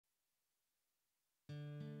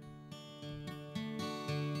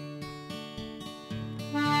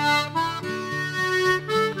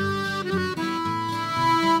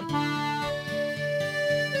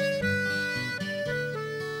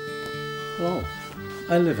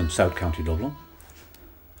I live in South County Dublin,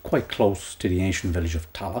 quite close to the ancient village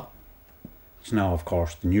of Tallaght. It's now, of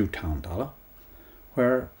course, the new town Tallaght,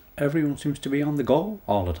 where everyone seems to be on the go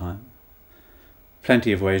all the time.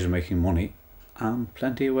 Plenty of ways of making money and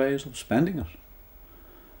plenty of ways of spending it.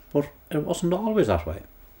 But it wasn't always that way,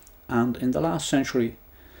 and in the last century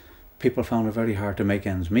people found it very hard to make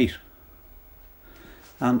ends meet.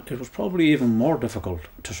 And it was probably even more difficult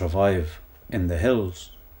to survive in the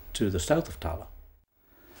hills to the south of Tallaght.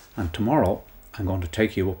 And tomorrow I'm going to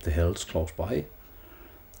take you up the hills close by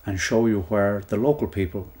and show you where the local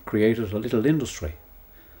people created a little industry,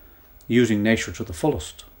 using nature to the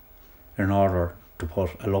fullest in order to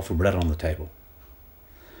put a loaf of bread on the table.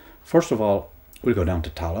 First of all, we'll go down to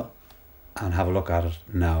Tallaght and have a look at it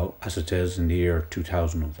now as it is in the year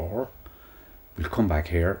 2004. We'll come back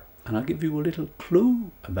here and I'll give you a little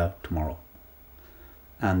clue about tomorrow.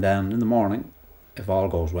 And then in the morning, if all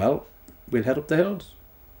goes well, we'll head up the hills.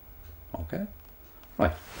 Okay?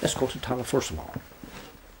 Right, let's go to Tallaght first of all.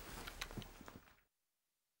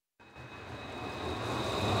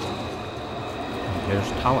 And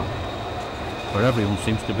here's Tallaght, where everyone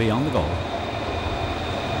seems to be on the go.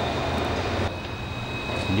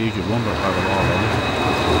 Indeed, you'd wonder how they're all ready.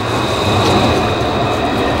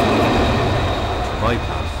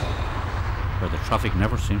 Bypass, where the traffic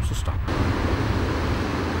never seems to stop.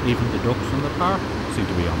 Even the ducks in the park seem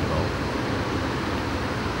to be on the go.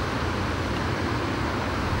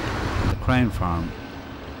 And the crane farm,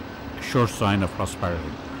 a sure sign of prosperity.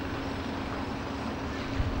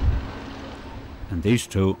 And these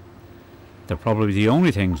two, they're probably the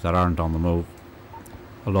only things that aren't on the move,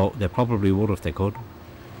 although they probably would if they could.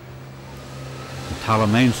 The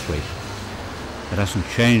Tallaght Main Street, it hasn't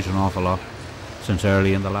changed an awful lot since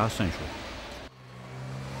early in the last century.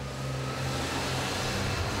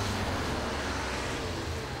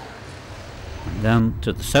 And then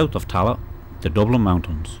to the south of Tallaght, the Dublin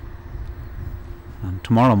Mountains. And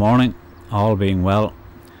tomorrow morning, all being well,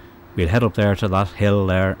 we'll head up there to that hill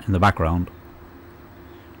there in the background.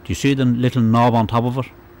 Do you see the little knob on top of it?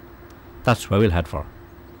 That's where we'll head for.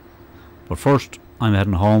 But first, I'm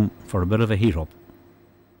heading home for a bit of a heat up.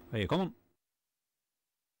 Are you coming?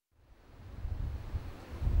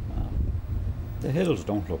 The hills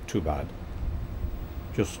don't look too bad.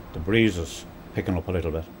 Just the breeze is picking up a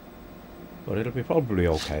little bit. But it'll be probably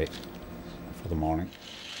okay for the morning.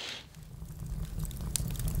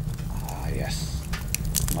 Ah yes,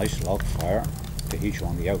 nice log fire to heat you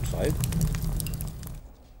on the outside.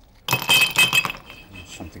 And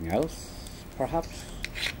something else, perhaps,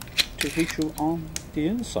 to heat you on the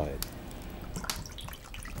inside.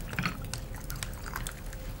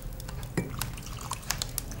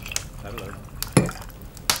 Hello.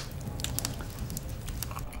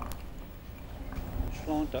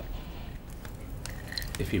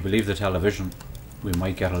 If you believe the television, we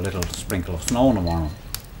might get a little sprinkle of snow in the morning,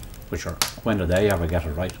 which are when did they ever get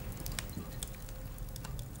it right?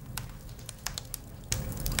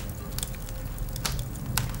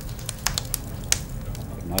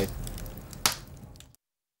 Good night.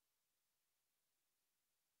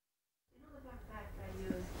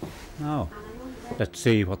 Now, let's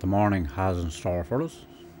see what the morning has in store for us.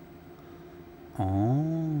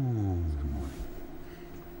 Oh.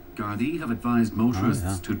 Gardaí have advised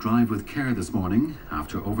motorists to drive with care this morning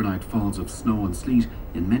after overnight falls of snow and sleet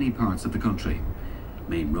in many parts of the country.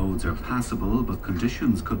 Main roads are passable, but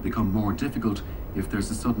conditions could become more difficult if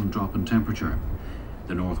there's a sudden drop in temperature.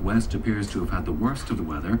 The northwest appears to have had the worst of the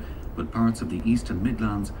weather, but parts of the east and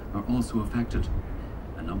Midlands are also affected.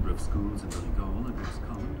 A number of schools in Donegal and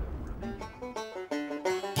Roscommon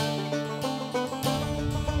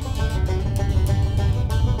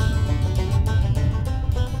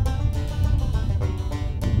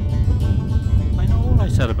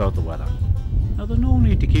said about the weather. Now there's no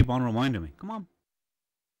need to keep on reminding me. Come on.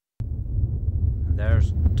 And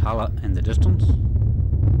there's Tallaght in the distance.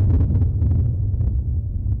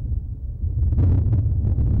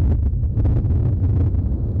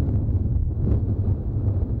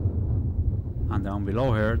 And down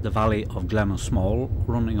below here, the valley of Glen and Smole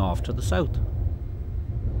running off to the south,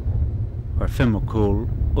 where Finn McCool,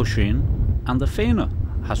 Usheen and the Fianna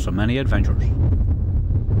has so many adventures.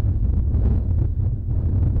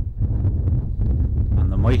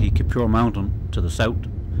 Mighty Kipure Mountain to the south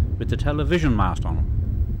with the television mast on it.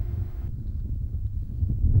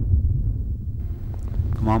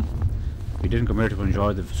 Come on, we didn't come here to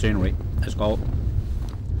enjoy the scenery. Let's go.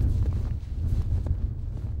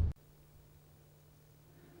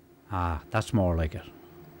 Ah, that's more like it.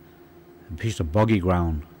 A piece of boggy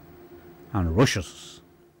ground and rushes.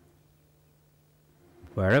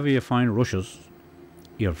 Wherever you find rushes,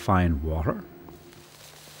 you'll find water.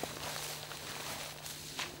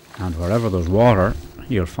 And wherever there's water,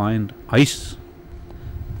 you'll find ice.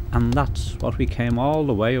 And that's what we came all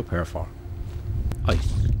the way up here for.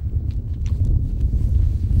 Ice.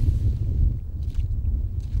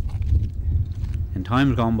 In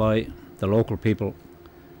times gone by, the local people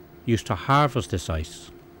used to harvest this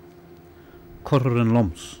ice, cut it in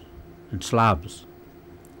lumps, in slabs,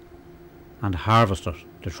 and harvest it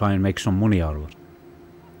to try and make some money out of it.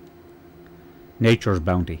 Nature's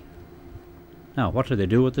bounty. Now, what do they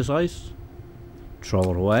do with this ice? Throw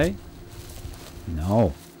it away?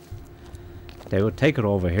 No. They would take it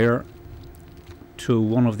over here to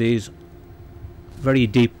one of these very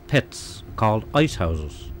deep pits called ice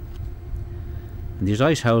houses. And these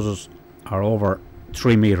ice houses are over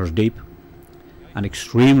 3 meters deep and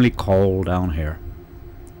extremely cold down here.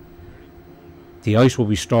 The ice will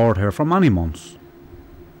be stored here for many months.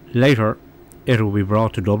 Later, it will be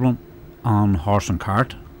brought to Dublin on horse and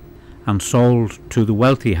cart and sold to the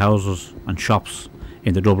wealthy houses and shops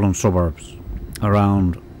in the Dublin suburbs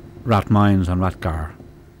around Rathmines and Rathgar.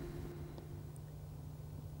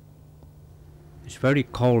 It's very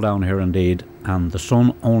cold down here indeed, and the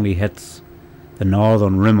sun only hits the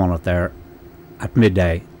northern rim on it there at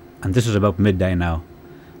midday, and this is about midday now,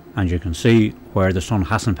 and you can see where the sun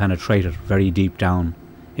hasn't penetrated very deep down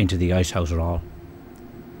into the ice house at all.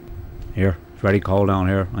 Here, it's very cold down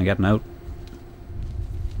here. I'm getting out.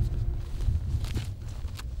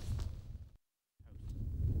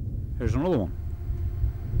 Here's another one,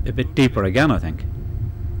 a bit deeper again, I think,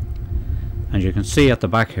 and you can see at the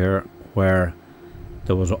back here where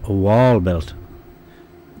there was a wall built,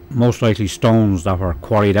 most likely stones that were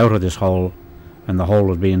quarried out of this hole when the hole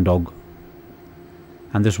was being dug,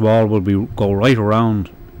 and this wall will go right around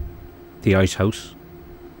the ice house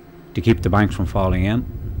to keep the banks from falling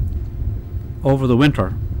in. Over the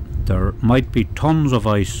winter there might be tons of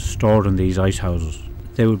ice stored in these ice houses.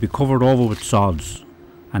 They would be covered over with sods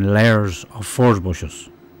and layers of furze bushes,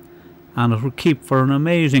 and it would keep for an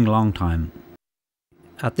amazing long time.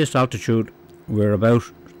 At this altitude we're about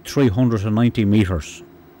 390 meters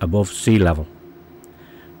above sea level,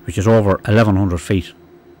 which is over 1100 feet,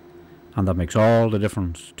 and that makes all the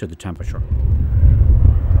difference to the temperature.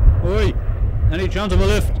 Oi! Any chance of a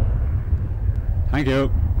lift? Thank you.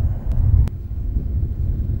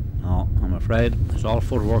 No, I'm afraid it's all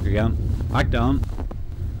footwork again. Back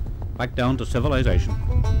down to civilization.